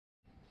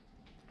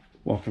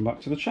Welcome back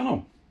to the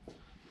channel.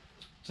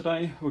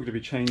 Today we're going to be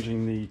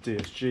changing the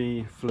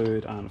DSG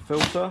fluid and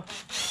filter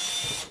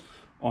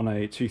on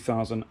a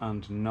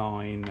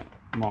 2009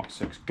 Mark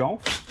 6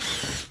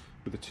 Golf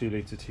with a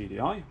 2.0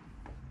 TDi.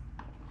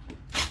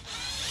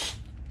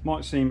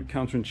 Might seem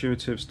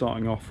counterintuitive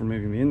starting off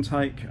removing the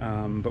intake,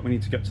 but we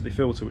need to get to the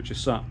filter, which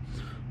is sat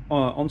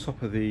on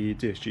top of the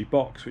DSG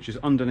box, which is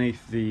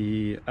underneath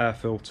the air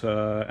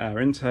filter, air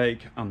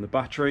intake and the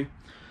battery.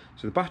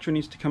 So the battery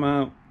needs to come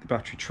out, the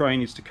battery tray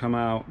needs to come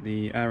out,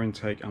 the air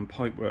intake and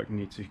pipework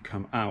need to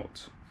come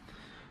out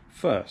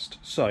first.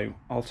 So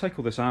I'll take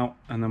all this out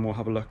and then we'll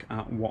have a look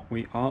at what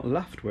we are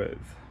left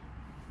with.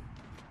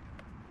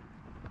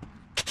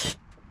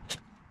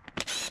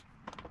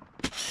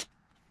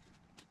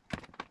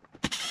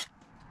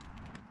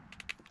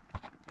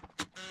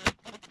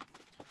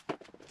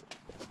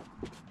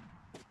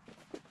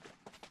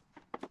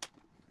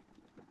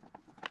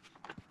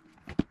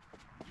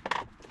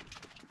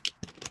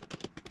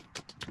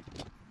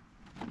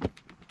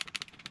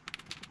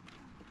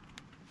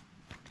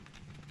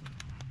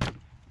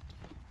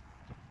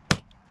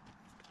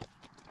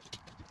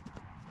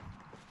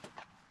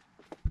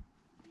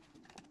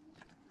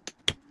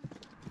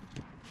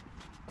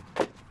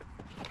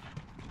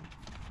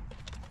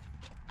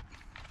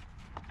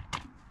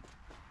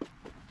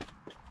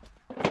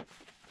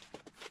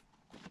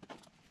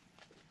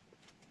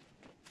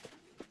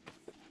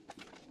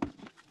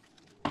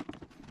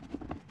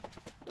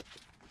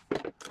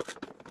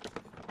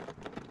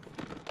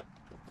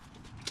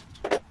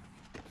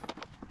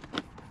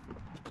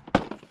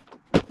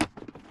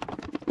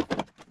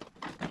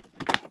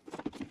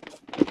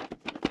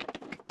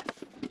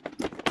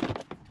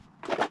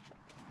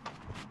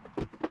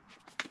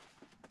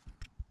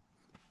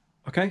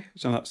 Okay,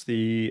 so that's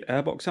the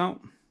airbox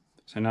out.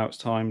 So now it's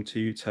time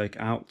to take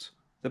out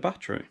the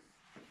battery.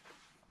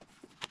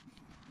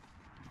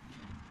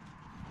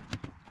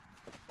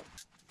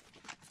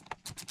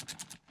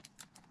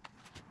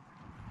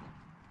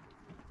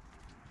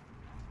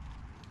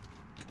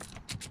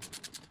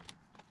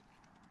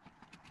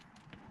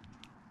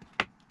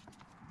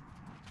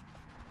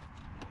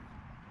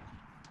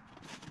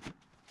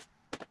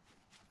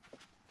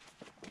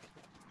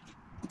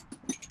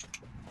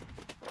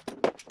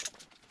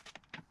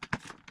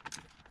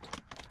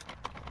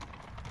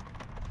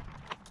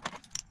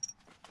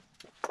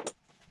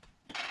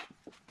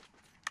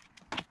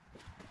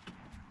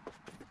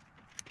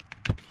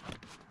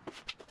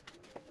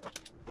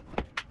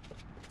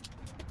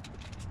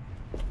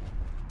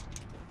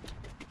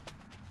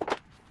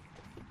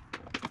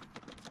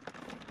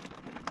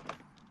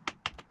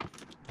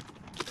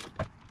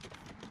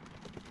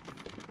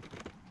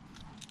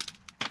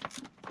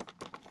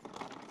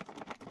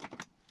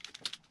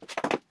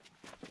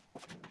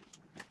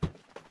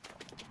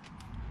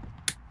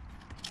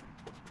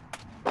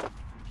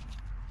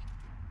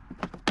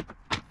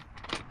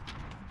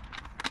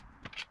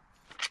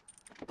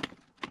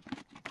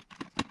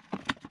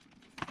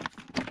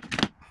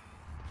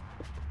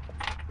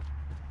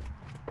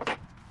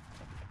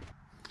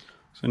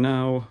 So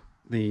now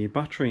the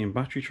battery and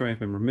battery tray have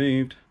been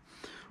removed.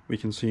 We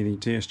can see the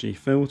DSG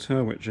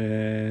filter, which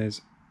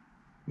is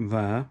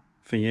there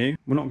for you.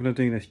 We're not going to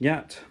do this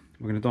yet.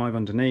 We're going to dive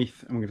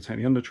underneath and we're going to take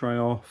the under tray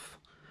off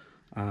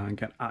and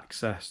get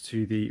access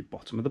to the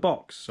bottom of the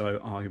box. So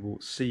I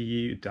will see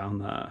you down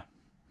there.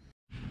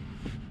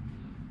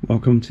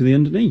 Welcome to the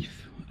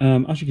underneath.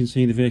 As you can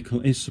see, the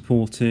vehicle is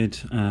supported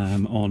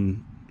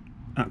on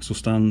axle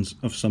stands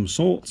of some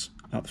sort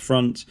at the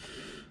front,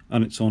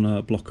 and it's on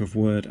a block of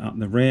wood at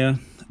the rear.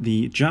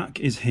 The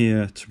jack is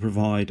here to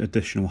provide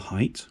additional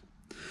height.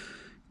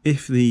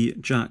 If the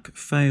jack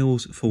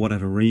fails for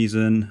whatever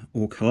reason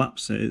or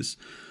collapses,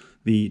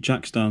 the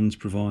jack stands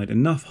provide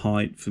enough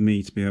height for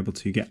me to be able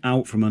to get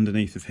out from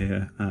underneath of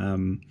here.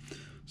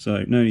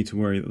 So no need to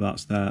worry that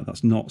that's there.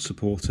 That's not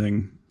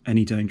supporting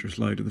any dangerous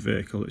load of the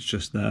vehicle. It's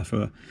just there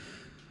for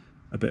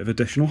a bit of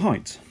additional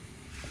height.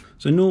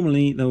 So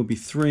normally there will be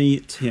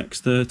 3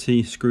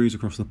 TX30 screws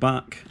across the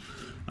back,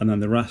 and then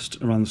the rest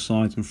around the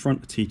sides and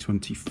front are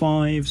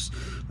T25s.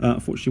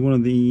 Unfortunately, one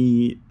of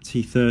the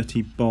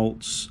T30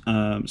 bolts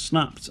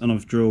snapped, and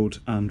I've drilled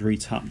and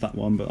retapped that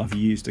one, but I've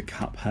used a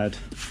cap head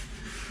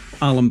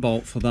Allen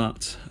bolt for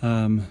that.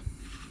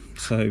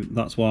 So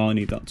that's why I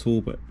need that tool,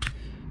 but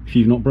if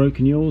you've not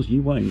broken yours,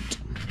 you won't.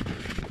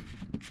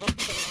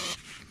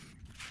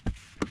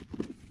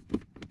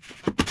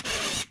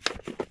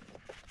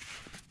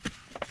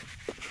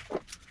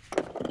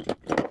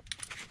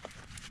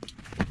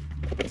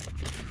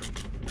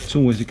 It's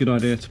always a good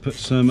idea to put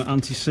some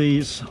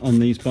anti-seize on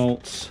these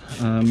bolts,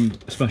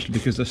 especially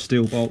because they're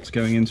steel bolts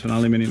going into an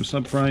aluminium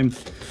subframe.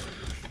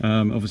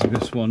 Obviously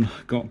this one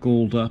got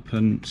galled up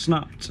and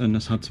snapped and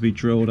has had to be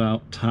drilled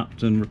out,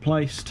 tapped and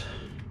replaced.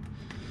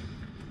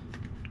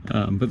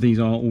 But these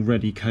are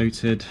already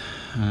coated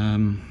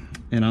in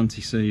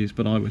anti-seize,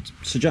 but I would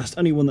suggest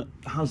anyone that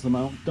has them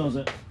out does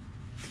it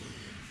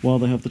while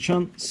they have the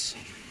chance.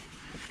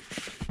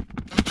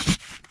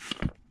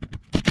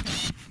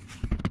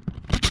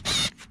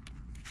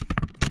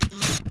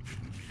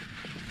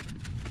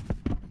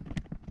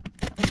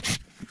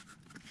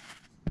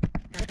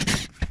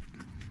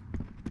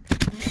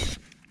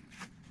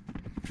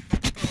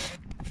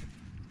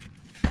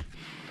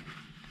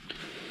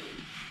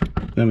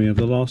 Then we have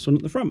the last one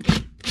at the front.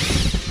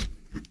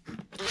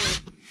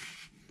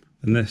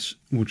 And this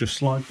will just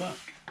slide back.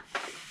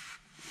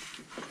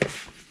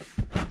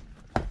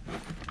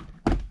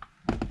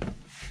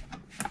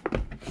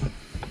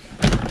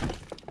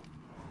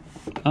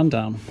 And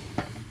down.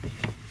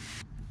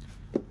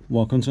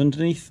 Welcome to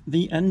underneath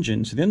the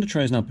engine. So the under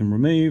tray has now been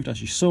removed,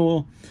 as you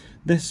saw.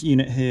 This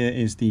unit here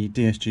is the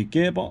DSG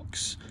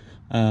gearbox,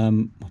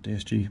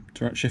 DSG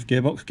direct shift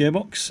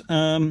gearbox.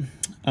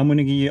 And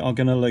we are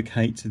going to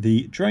locate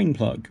the drain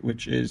plug,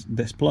 which is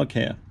this plug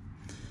here.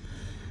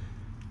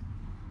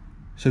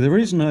 So there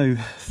is no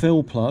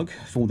fill plug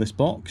for this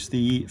box.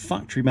 The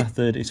factory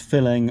method is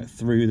filling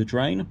through the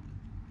drain.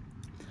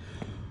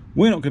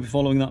 We're not going to be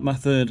following that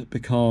method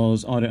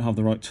because I don't have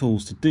the right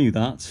tools to do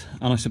that,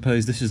 and I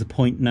suppose this is the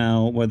point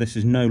now where this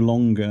is no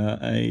longer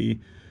a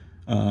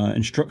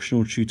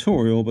instructional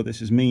tutorial, but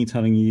this is me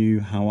telling you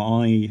how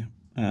I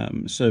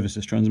service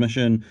this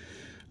transmission.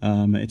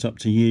 It's up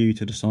to you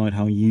to decide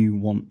how you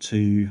want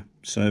to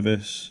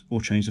service or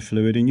change the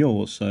fluid in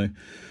yours, so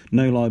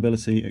no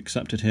liability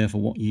accepted here for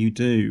what you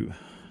do,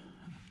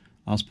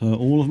 as per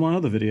all of my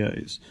other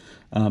videos.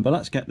 But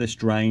let's get this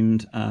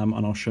drained, and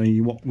I'll show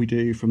you what we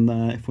do from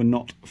there if we're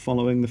not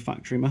following the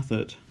factory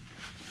method.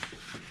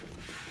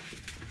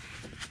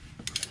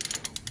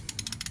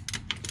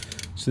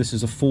 So this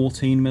is a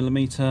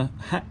 14mm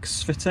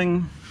hex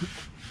fitting.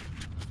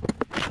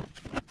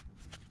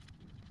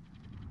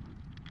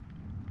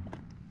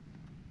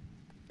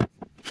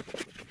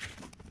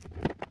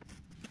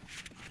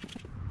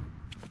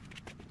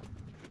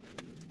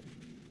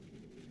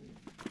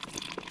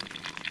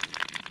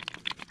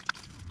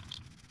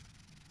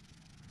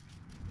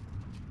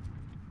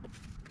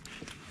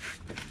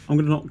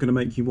 I'm not going to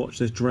make you watch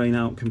this drain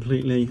out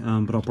completely,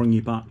 but I'll bring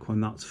you back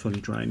when that's fully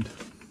drained.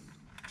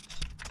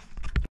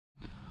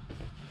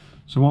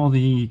 So while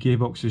the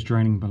gearbox is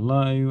draining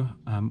below,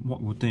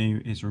 what we'll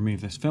do is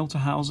remove this filter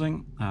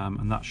housing,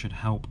 and that should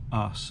help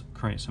us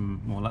create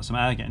some, or let some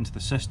air get into the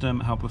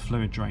system, help the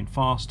fluid drain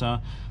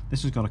faster.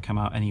 This has got to come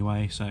out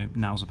anyway, so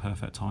now's a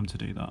perfect time to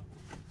do that.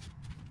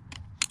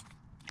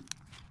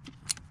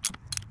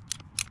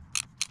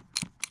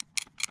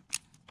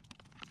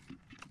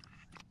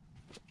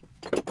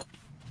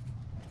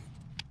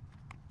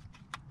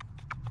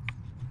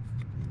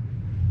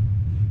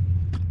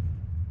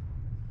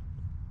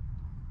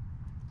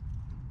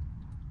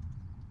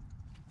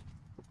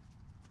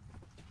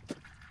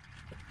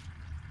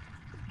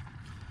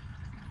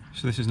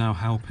 So this is now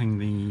helping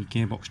the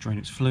gearbox drain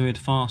its fluid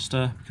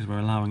faster because we're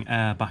allowing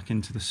air back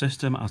into the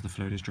system as the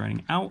fluid is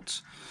draining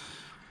out.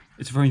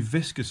 It's a very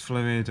viscous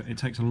fluid, it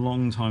takes a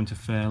long time to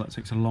fill, it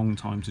takes a long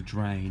time to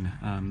drain.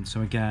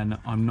 So again,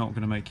 I'm not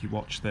going to make you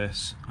watch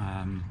this.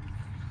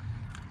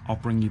 I'll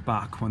bring you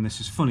back when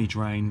this is fully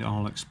drained,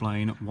 I'll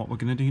explain what we're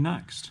going to do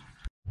next.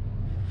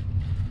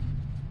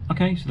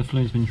 Okay, so the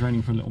fluid's been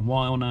draining for a little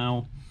while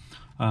now.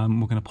 We're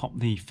going to pop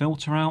the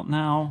filter out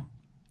now.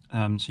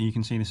 So you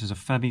can see this is a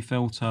Febby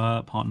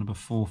filter, part number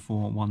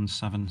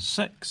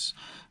 44176,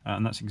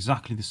 and that's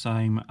exactly the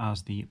same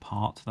as the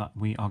part that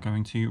we are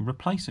going to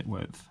replace it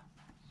with.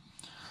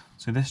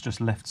 So this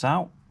just lifts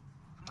out.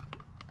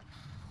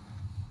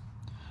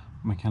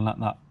 We can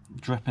let that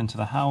drip into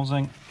the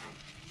housing,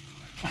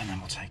 and then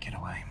we'll take it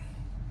away.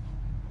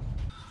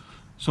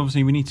 So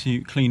obviously we need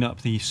to clean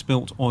up the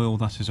spilt oil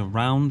that is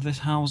around this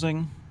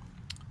housing,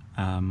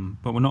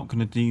 but we're not going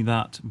to do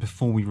that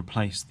before we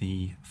replace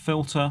the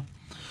filter,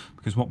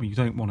 because what we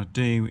don't want to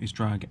do is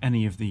drag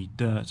any of the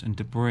dirt and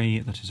debris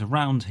that is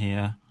around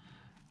here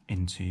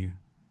into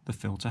the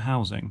filter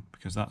housing,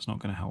 because that's not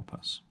going to help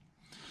us.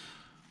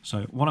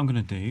 So what I'm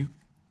going to do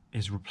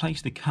is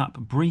replace the cap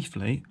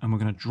briefly, and we're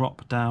going to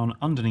drop down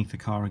underneath the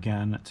car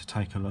again to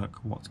take a look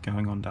what's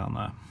going on down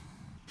there.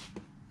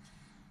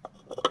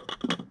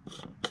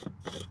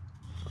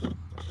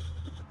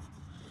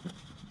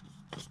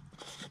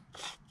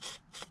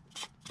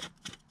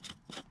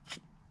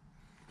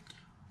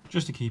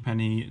 Just to keep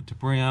any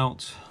debris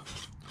out,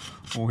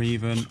 or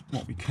even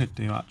what we could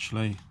do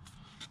actually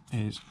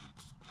is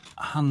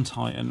hand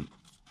tighten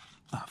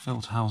that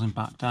filter housing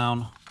back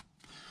down,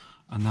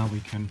 and now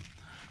we can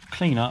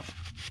clean up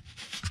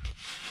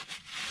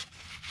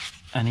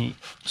any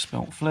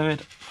spilt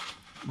fluid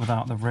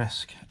without the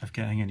risk of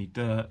getting any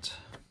dirt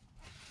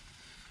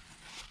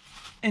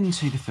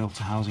into the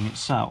filter housing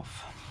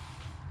itself.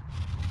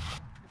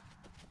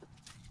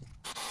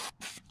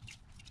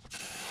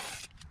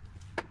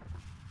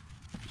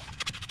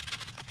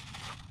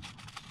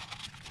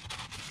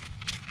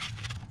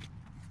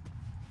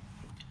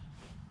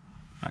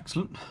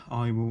 Excellent,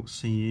 I will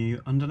see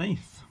you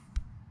underneath.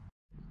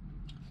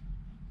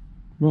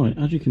 Right,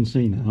 as you can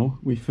see now,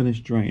 we've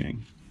finished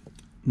draining.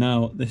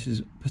 Now, this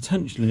is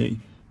potentially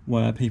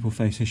where people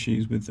face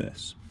issues with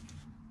this.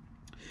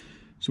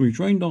 So we've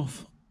drained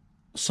off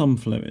some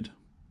fluid,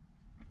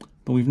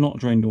 but we've not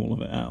drained all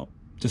of it out,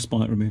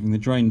 despite removing the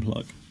drain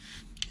plug.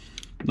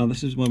 Now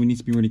this is where we need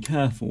to be really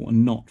careful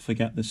and not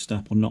forget this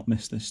step or not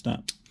miss this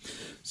step.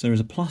 So there is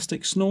a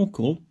plastic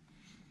snorkel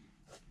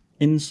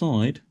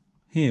inside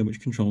here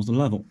which controls the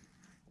level.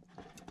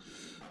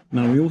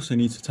 Now we also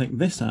need to take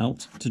this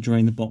out to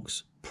drain the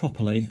box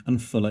properly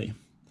and fully.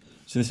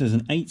 So this is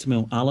an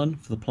 8mm Allen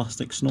for the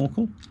plastic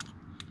snorkel.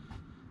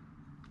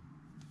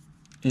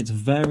 It's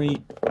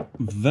very,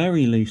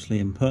 very loosely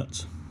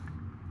input.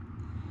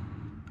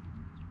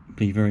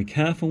 Be very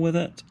careful with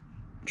it.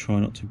 Try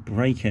not to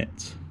break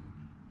it.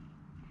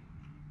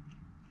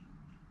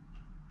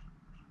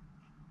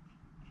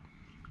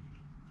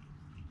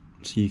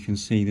 So you can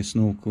see the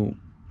snorkel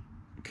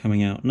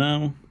coming out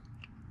now,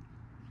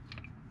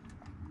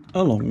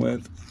 along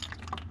with,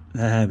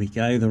 there we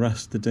go, the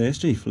rest of the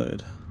DSG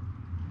fluid.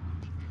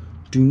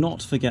 Do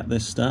not forget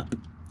this step,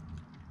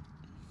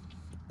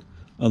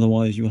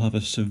 otherwise you will have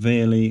a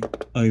severely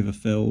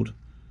overfilled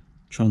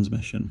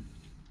transmission.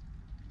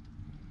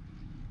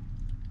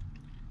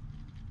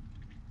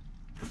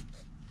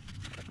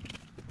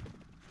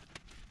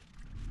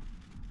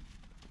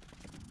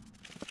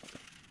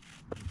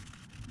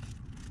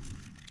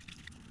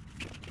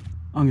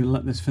 I'm going to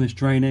let this finish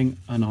draining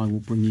and I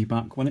will bring you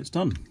back when it's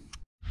done.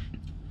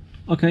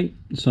 Okay,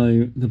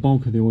 so the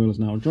bulk of the oil is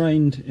now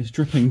drained. It's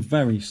dripping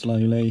very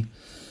slowly.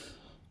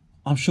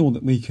 I'm sure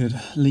that we could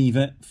leave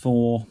it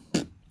for,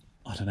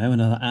 I don't know,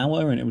 another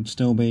hour and it would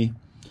still be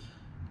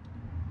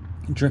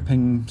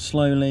dripping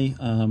slowly,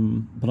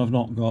 but I've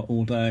not got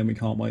all day and we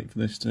can't wait for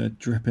this to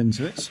drip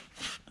its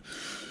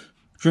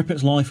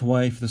life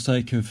away for the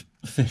sake of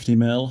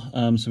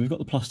 50mm. So we've got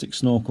the plastic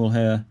snorkel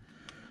here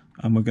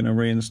and we're going to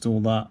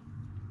reinstall that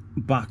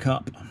back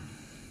up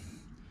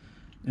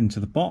into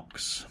the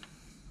box.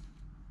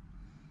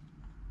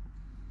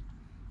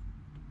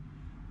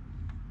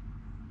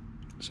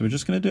 So we're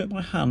just going to do it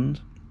by hand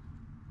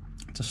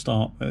to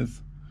start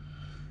with.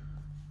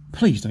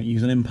 Please don't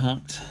use an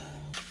impact.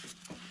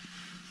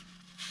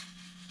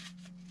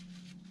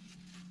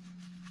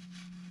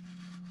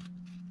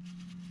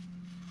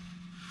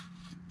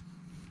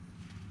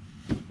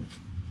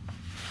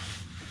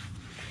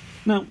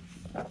 Now,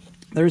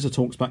 there is a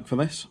torque spec for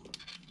this.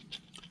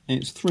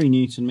 It's 3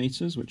 Newton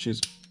meters, which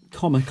is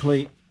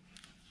comically,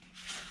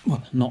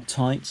 well, not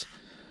tight.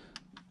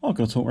 I've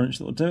got a torque wrench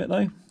that will do it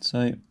though.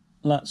 So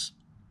let's,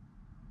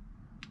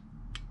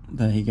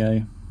 there you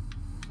go,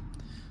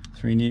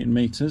 3 Newton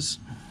meters.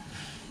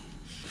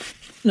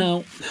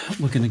 Now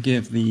we're going to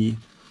give the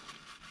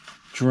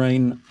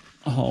drain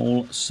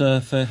hole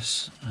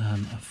surface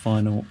a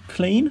final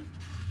clean.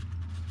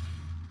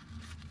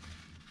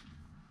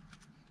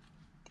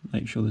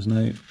 Make sure there's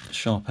no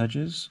sharp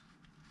edges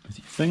with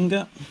your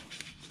finger.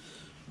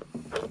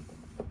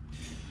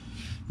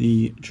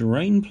 The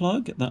drain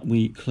plug that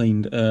we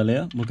cleaned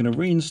earlier, we're going to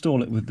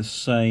reinstall it with the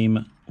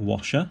same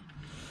washer.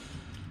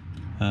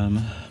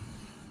 I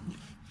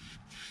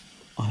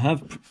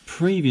have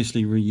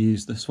previously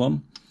reused this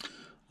one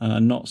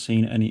and not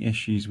seen any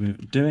issues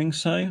with doing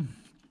so.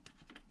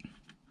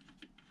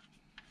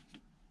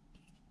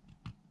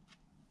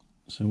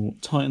 So we'll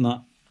tighten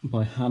that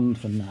by hand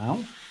for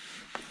now.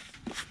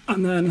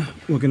 And then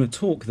we're going to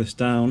torque this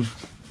down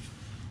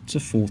to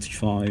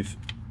 45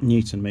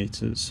 Newton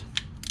meters.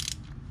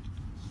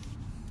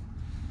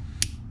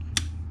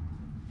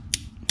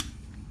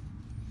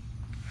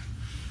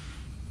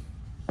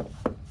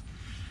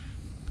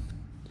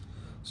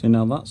 So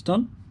now that's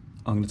done,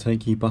 I'm going to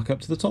take you back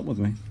up to the top with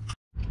me.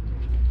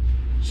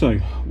 So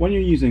when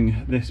you're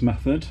using this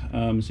method,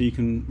 so you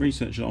can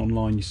research it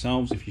online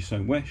yourselves if you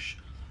so wish.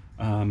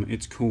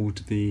 It's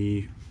called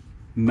the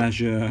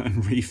measure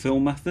and refill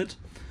method.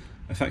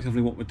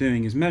 Effectively what we're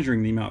doing is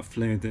measuring the amount of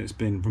fluid that's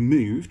been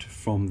removed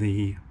from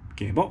the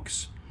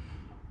gearbox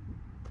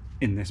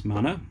in this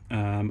manner,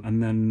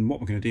 and then what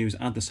we're going to do is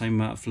add the same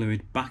amount of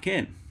fluid back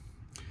in.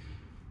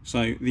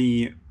 So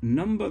the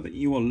number that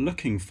you are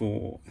looking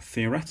for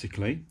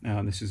theoretically,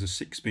 this is a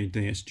 6-speed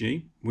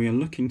DSG, we are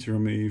looking to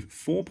remove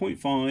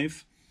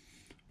 4.5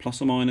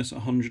 plus or minus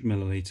 100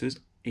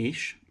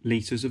 millilitres-ish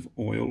litres of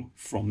oil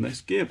from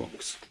this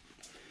gearbox.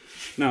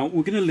 Now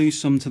we're going to lose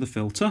some to the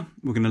filter,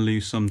 we're going to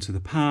lose some to the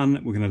pan,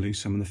 we're going to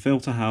lose some in the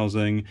filter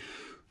housing,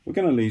 we're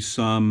going to lose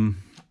some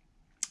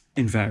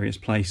in various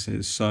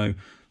places. So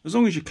as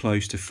long as you're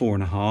close to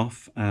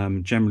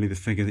 4.5, generally the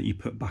figure that you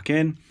put back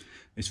in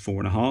is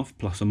 4.5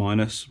 plus or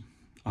minus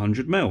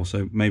 100 mil.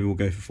 So maybe we'll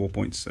go for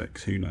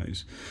 4.6, who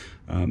knows.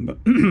 But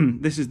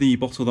this is the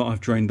bottle that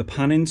I've drained the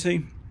pan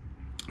into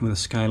with a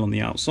scale on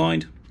the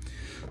outside.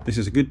 This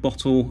is a good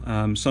bottle.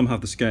 Some have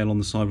the scale on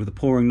the side with the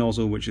pouring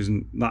nozzle, which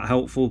isn't that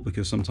helpful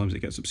because sometimes it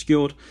gets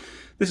obscured.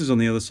 This is on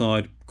the other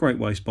side, great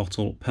waste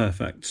bottle,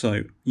 perfect.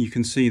 So you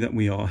can see that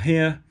we are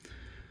here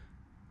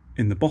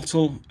in the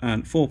bottle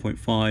and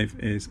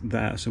 4.5 is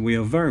there. So we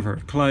are very, very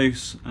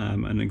close,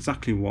 and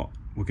exactly what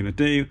we're going to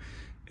do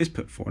is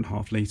put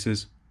 4.5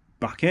 litres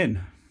back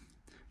in.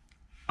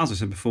 As I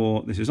said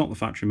before, this is not the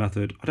factory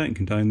method. I don't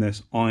condone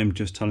this. I'm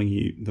just telling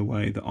you the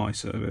way that I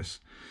service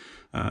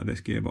this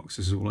gearbox.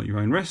 This is all at your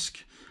own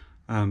risk.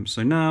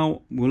 So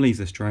now we'll leave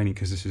this draining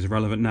because this is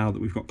irrelevant. Now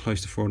that we've got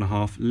close to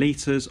 4.5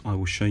 litres, I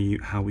will show you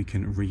how we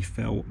can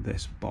refill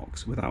this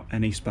box without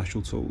any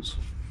special tools.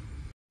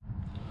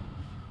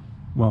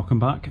 Welcome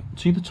back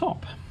to the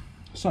top.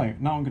 So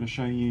now I'm going to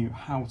show you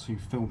how to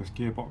fill this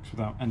gearbox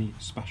without any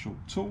special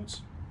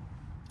tools.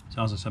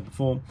 So as I said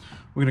before,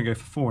 we're going to go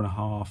for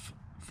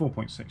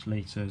 4.6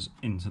 litres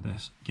into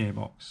this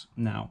gearbox.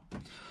 Now,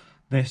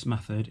 this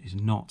method is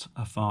not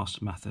a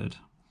fast method.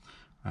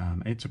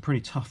 It's a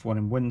pretty tough one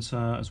in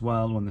winter as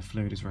well, when the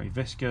fluid is very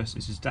viscous.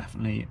 This is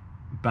definitely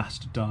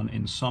best done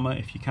in summer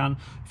if you can.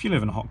 If you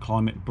live in a hot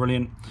climate,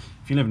 brilliant.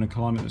 If you live in a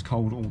climate that's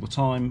cold all the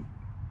time,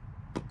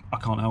 I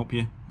can't help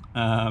you.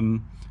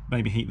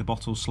 Maybe heat the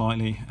bottles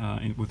slightly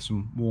with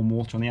some warm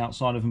water on the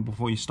outside of them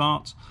before you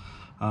start.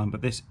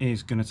 But this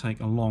is going to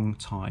take a long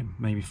time,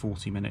 maybe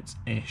 40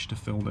 minutes-ish to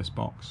fill this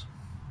box.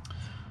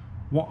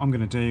 What I'm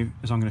going to do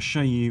is I'm going to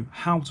show you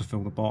how to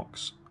fill the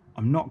box.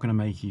 I'm not going to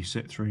make you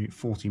sit through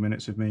 40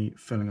 minutes of me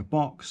filling a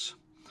box.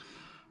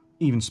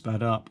 Even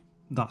sped up,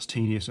 that's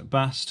tedious at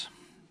best.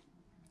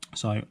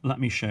 So let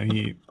me show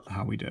you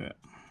how we do it.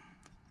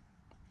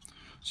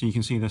 So you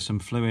can see there's some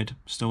fluid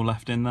still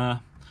left in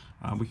there.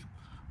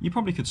 You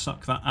probably could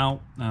suck that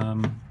out,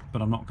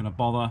 but I'm not going to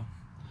bother.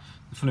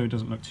 The fluid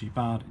doesn't look too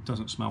bad, it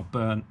doesn't smell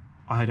burnt,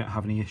 I don't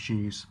have any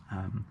issues,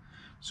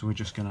 so we're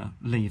just going to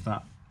leave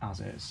that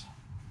as is.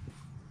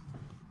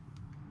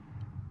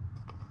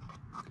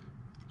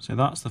 So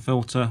that's the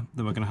filter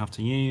that we're going to have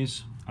to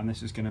use, and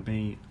this is going to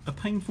be a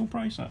painful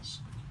process.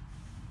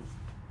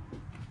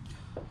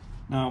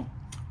 Now,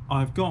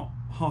 I've got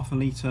half a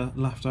litre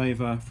left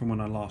over from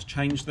when I last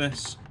changed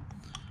this,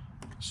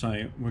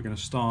 so we're going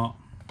to start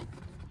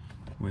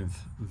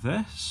with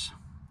this,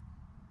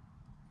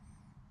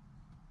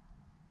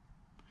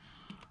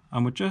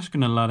 and we're just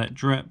going to let it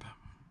drip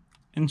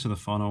into the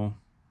funnel.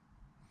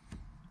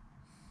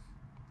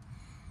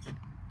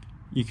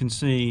 You can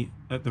see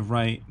at the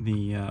rate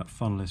the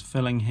funnel is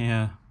filling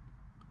here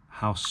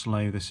how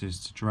slow this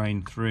is to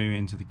drain through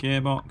into the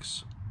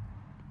gearbox.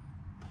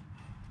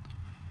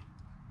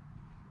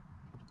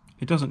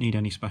 It doesn't need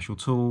any special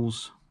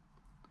tools,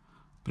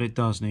 but it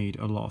does need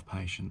a lot of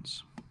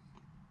patience.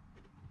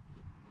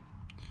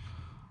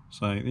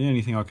 So the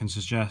only thing I can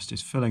suggest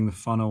is filling the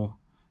funnel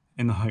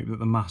in the hope that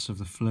the mass of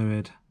the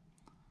fluid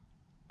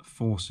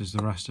forces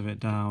the rest of it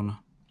down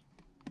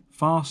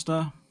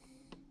faster.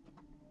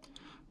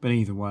 But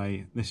either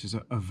way, this is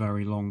a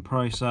very long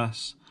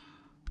process,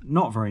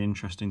 not very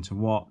interesting to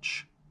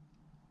watch.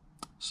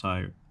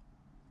 So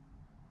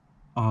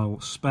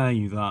I'll spare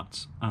you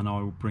that, and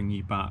I will bring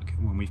you back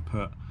when we've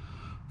put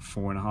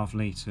 4.5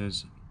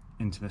 litres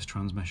into this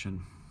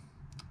transmission.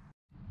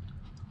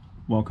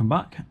 Welcome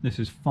back. This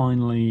is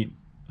finally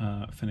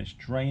finished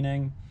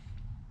draining.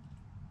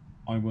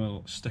 I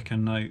will stick a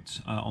note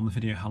on the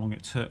video how long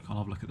it took. I'll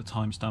have a look at the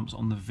timestamps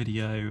on the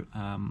video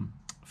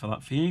for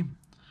that for you.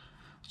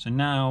 So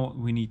now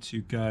we need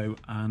to go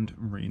and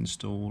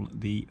reinstall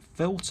the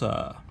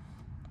filter.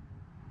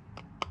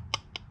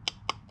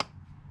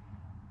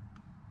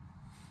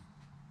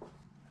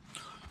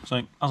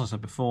 So as I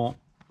said before,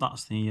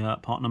 that's the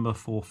part number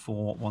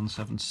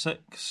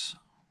 44176.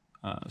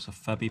 It's a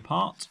Febby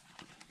part.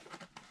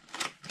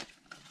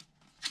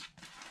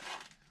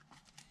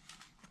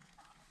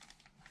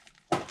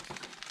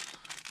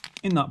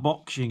 In that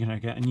box, you're going to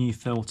get a new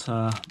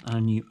filter and a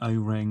new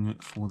O-ring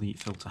for the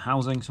filter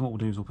housing. So what we'll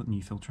do is we'll put the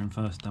new filter in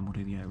first, then we'll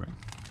do the O-ring.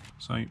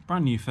 So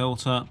brand new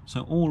filter.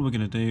 So all we're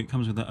going to do, it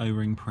comes with the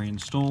O-ring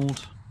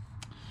pre-installed.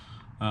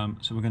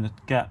 So we're going to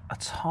get a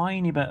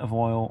tiny bit of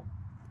oil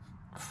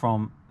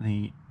from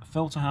the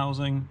filter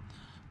housing.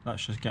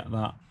 Let's just get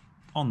that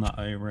on that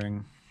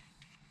O-ring.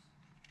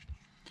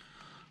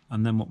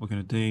 And then what we're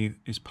going to do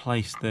is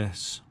place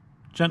this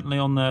gently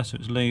on there so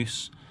it's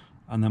loose,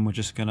 and then we're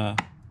just going to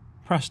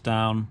press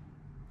down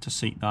to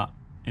seat that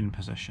in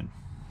position.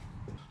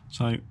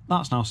 So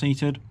that's now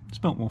seated. It's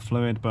a bit more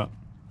fluid, but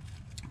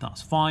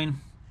that's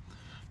fine.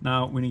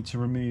 Now we need to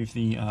remove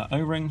the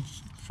O-ring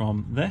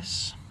from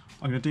this.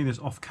 I'm going to do this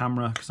off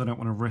camera because I don't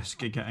want to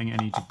risk it getting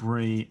any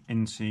debris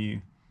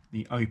into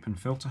the open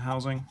filter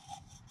housing.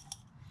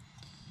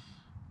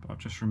 But I've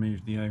just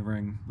removed the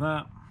O-ring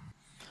there.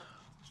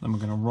 Then we're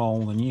going to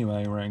roll the new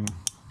O-ring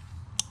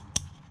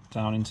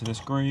down into this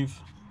groove,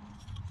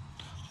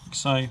 like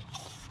so.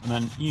 And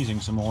then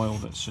using some oil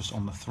that's just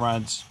on the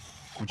threads,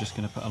 we're just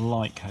going to put a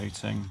light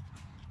coating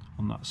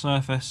on that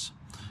surface.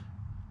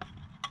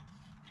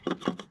 Then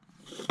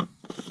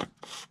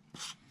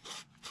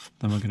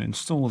we're going to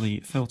install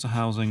the filter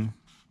housing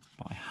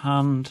by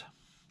hand.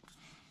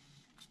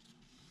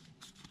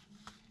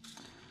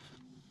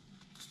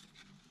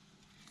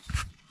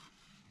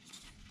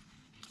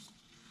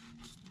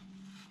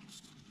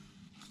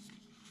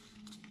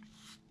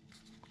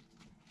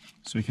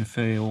 So we can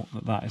feel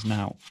that that is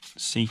now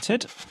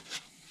seated.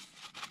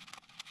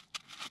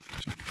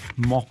 So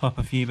mop up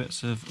a few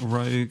bits of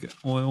rogue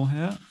oil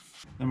here.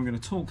 Then we're going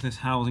to torque this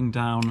housing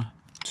down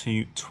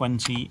to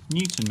 20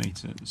 Newton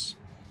meters.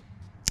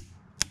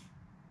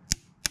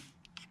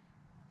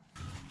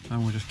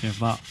 And we'll just give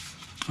that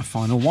a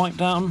final wipe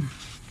down.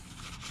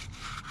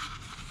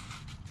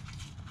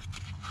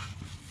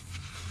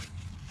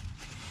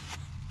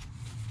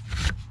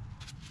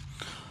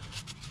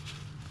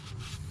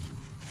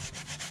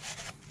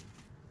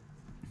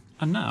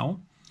 And now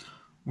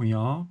we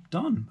are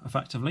done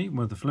effectively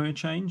with the fluid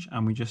change,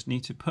 and we just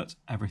need to put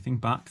everything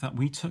back that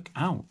we took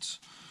out.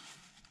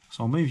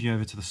 So I'll move you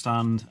over to the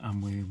stand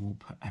and we will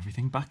put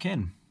everything back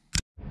in.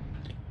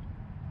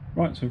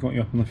 Right, so we've got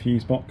you up on the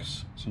fuse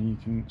box so you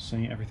can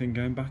see everything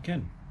going back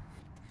in.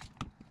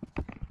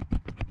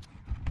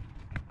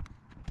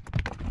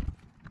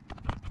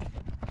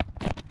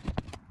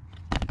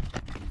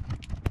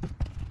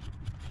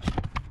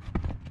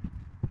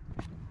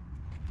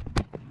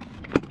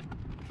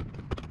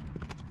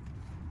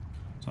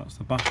 So that's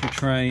the battery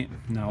tray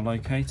now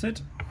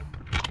located.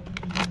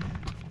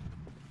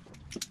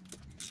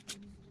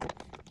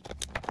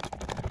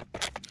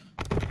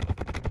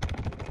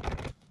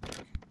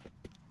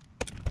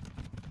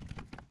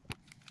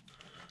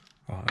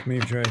 Right, I've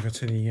moved you over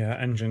to the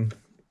engine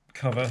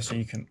cover so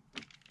you can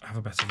have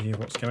a better view of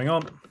what's going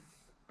on.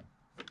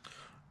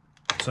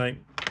 So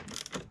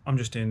I'm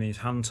just doing these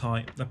hand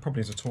tight. There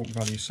probably is a torque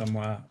value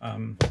somewhere,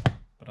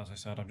 but as I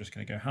said, I'm just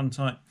going to go hand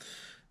tight.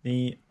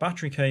 The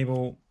battery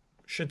cable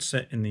should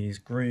sit in these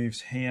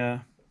grooves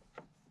here.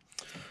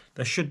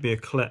 There should be a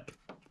clip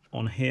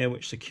on here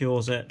which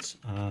secures it,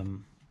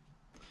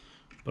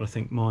 but I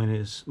think mine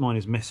is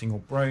missing or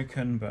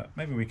broken, but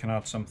maybe we can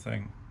add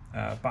something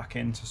back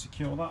in to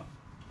secure that.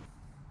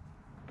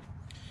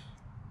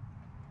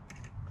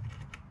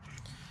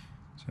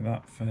 So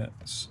that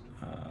fits,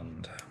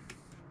 and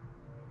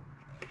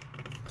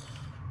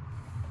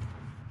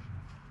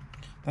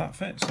that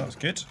fits, that's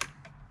good.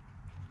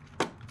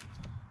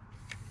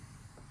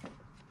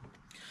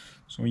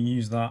 So we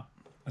use that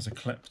as a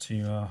clip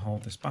to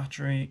hold this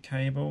battery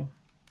cable.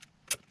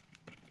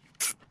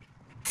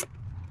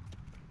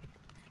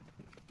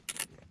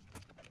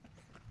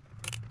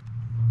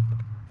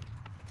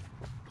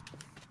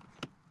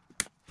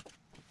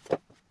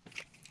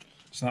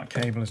 So that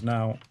cable is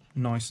now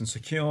nice and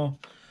secure,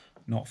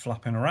 not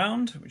flapping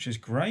around, which is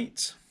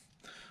great.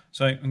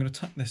 So I'm going to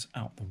tuck this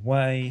out the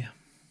way.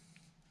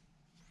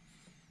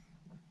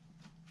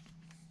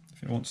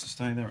 If it wants to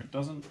stay there, it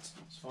doesn't,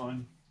 it's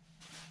fine.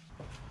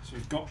 So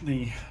we've got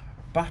the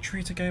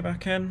battery to go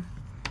back in.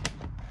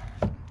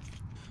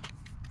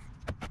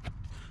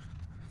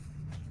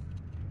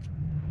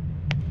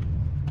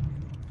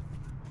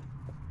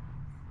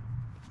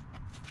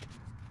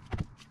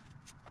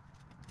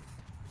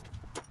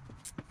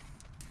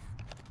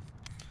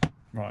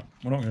 Right,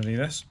 we're not going to do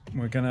this.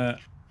 We're going to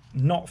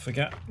not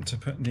forget to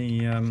put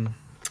the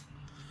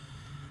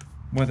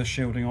weather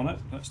shielding on it.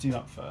 Let's do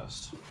that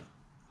first.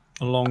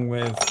 Along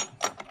with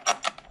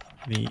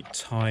the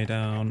tie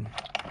down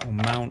or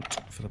mount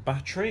for the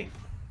battery.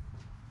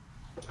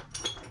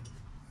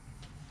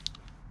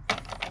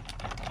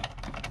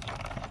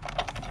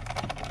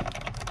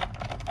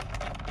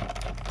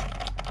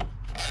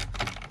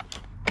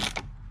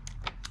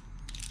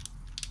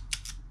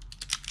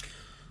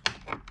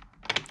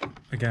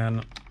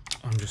 Again,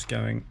 I'm just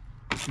going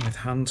with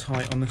hand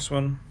tight on this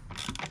one.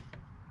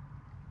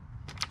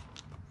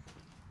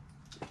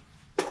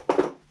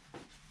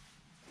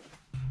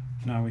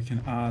 Now we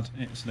can add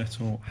its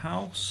little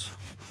house.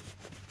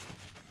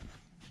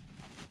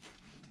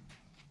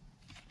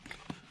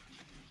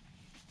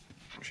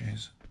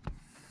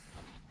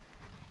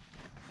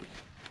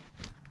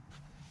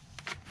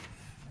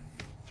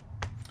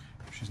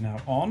 Which is now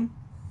on.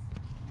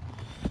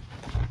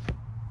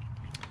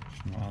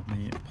 We'll add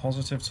the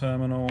positive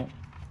terminal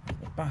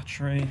of the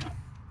battery.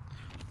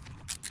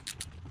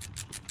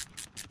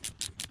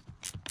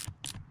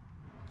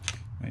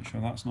 Make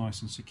sure that's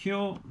nice and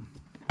secure.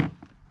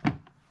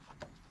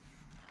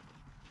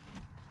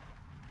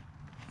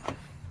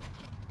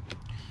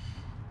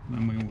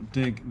 Then we will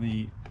dig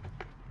the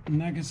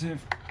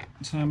negative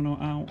terminal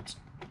out.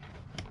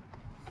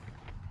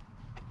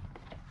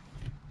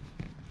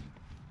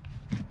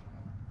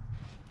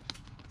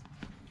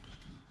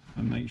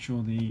 And make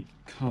sure the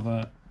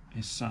cover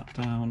is sat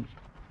down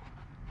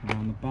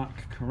around the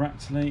back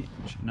correctly,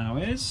 which it now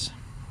is.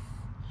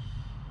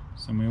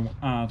 So we will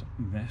add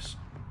this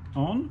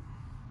on.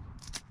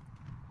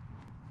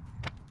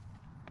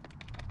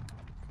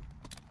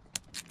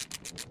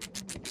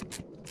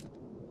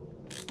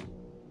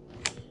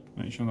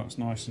 Make sure that's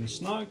nice and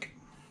snug.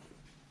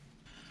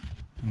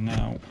 And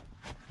now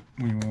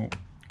we will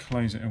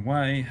close it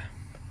away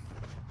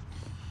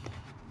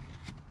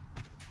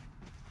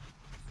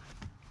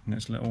in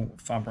its little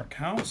fabric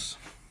house.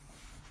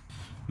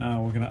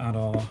 Now we're going to add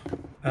our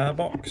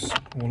airbox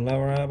or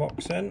lower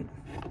airbox in.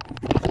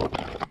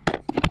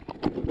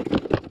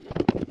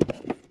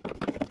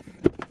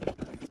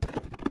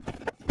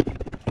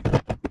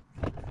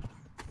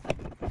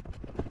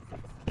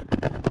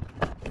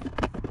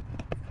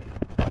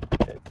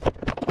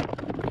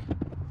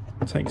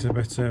 It takes a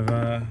bit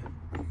of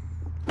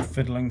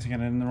fiddling to get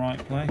it in the right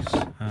place.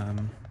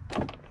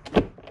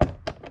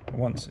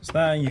 Once it's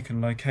there, you can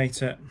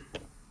locate it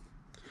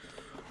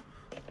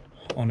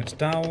on its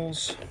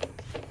dowels.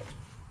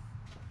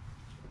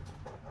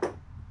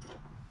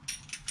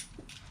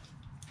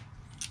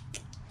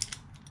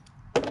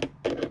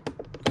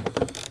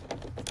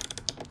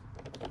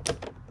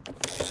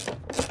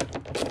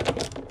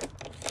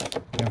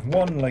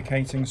 one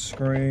locating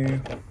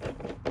screw.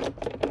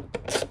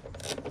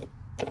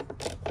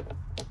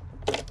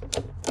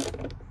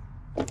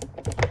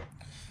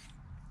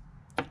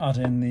 Add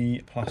in the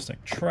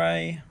plastic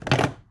tray,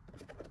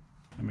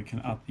 and we can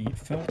add the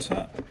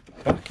filter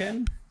back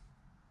in.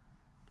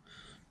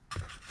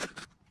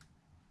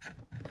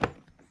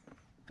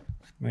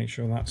 Make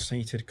sure that's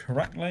seated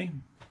correctly.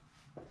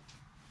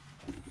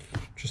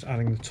 Just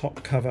adding the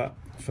top cover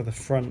for the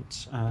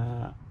front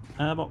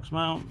airbox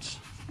mount.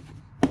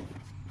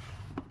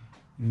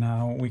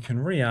 Now we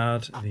can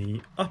re-add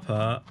the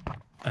upper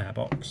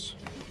airbox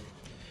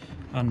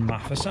and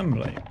MAF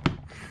assembly.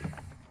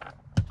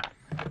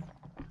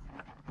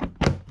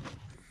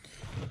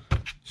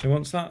 So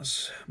once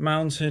that's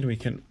mounted, we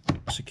can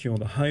secure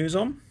the hose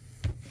on.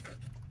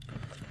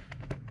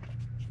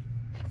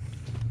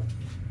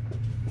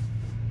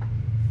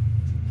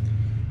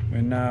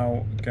 We're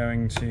now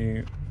going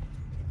to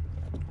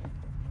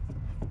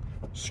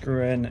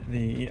screw in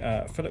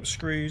the Phillips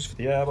screws for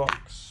the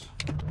airbox.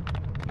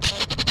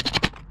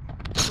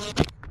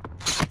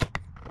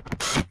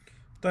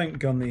 Don't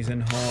gun these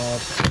in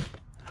hard,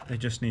 they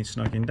just need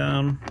snugging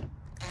down.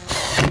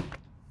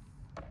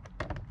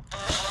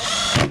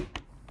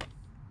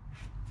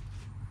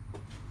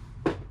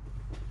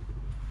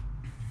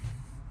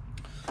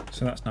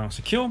 So that's now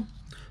secure.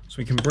 So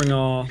we can bring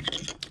our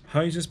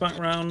hoses back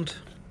round.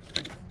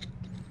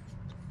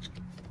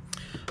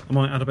 I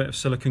might add a bit of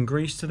silicone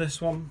grease to this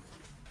one.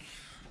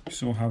 You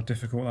saw how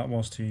difficult that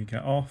was to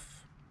get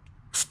off.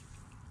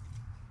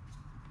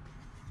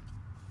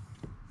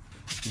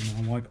 And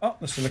I'll wipe up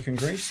the silicone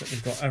grease that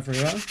we've got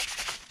everywhere.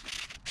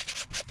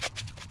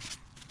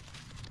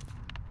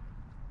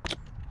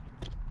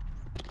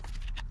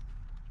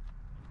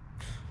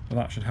 Well,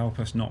 that should help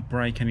us not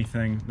break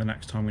anything the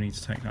next time we need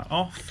to take that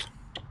off.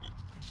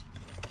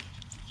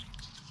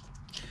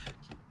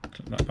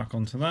 Clip that back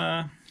onto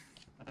there.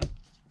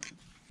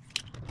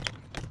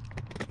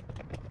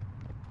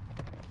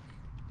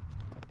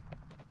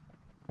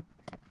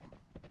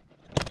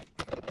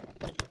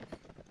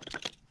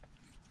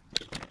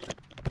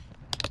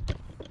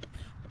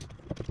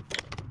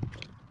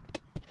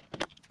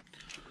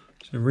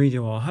 So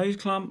redo our hose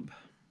clamp.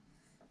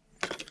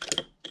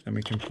 Then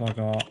we can plug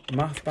our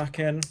MAF back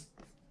in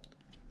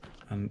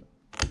and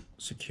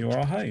secure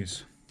our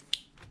hose.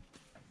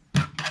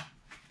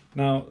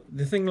 Now,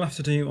 the thing left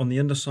to do on the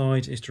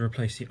underside is to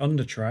replace the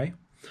under tray.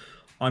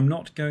 I'm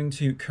not going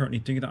to currently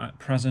do that at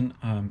present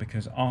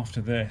because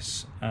after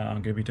this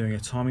I'm going to be doing a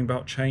timing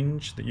belt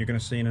change that you're going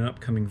to see in an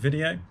upcoming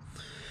video.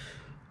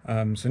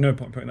 So no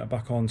point putting that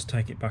back on to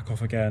take it back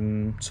off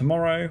again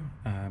tomorrow.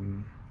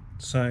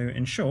 So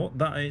in short,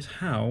 that is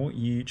how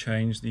you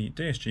change the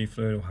DSG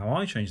fluid, or how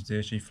I change the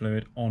DSG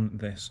fluid on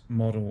this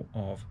model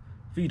of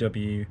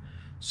VW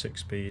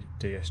 6-speed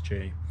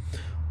DSG.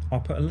 I'll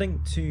put a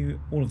link to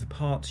all of the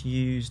parts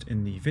used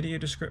in the video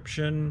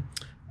description.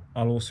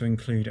 I'll also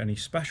include any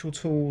special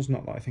tools,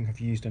 not that I think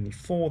I've used any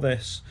for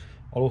this.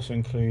 I'll also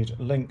include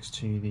links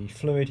to the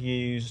fluid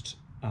used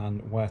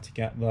and where to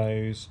get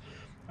those.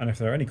 And if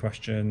there are any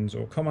questions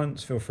or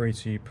comments, feel free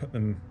to put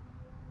them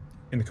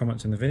in the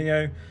comments in the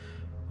video.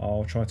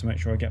 I'll try to make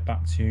sure I get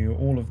back to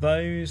all of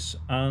those,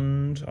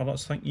 and I'd like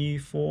to thank you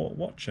for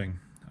watching,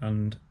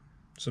 and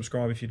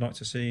subscribe if you'd like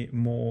to see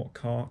more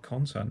car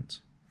content.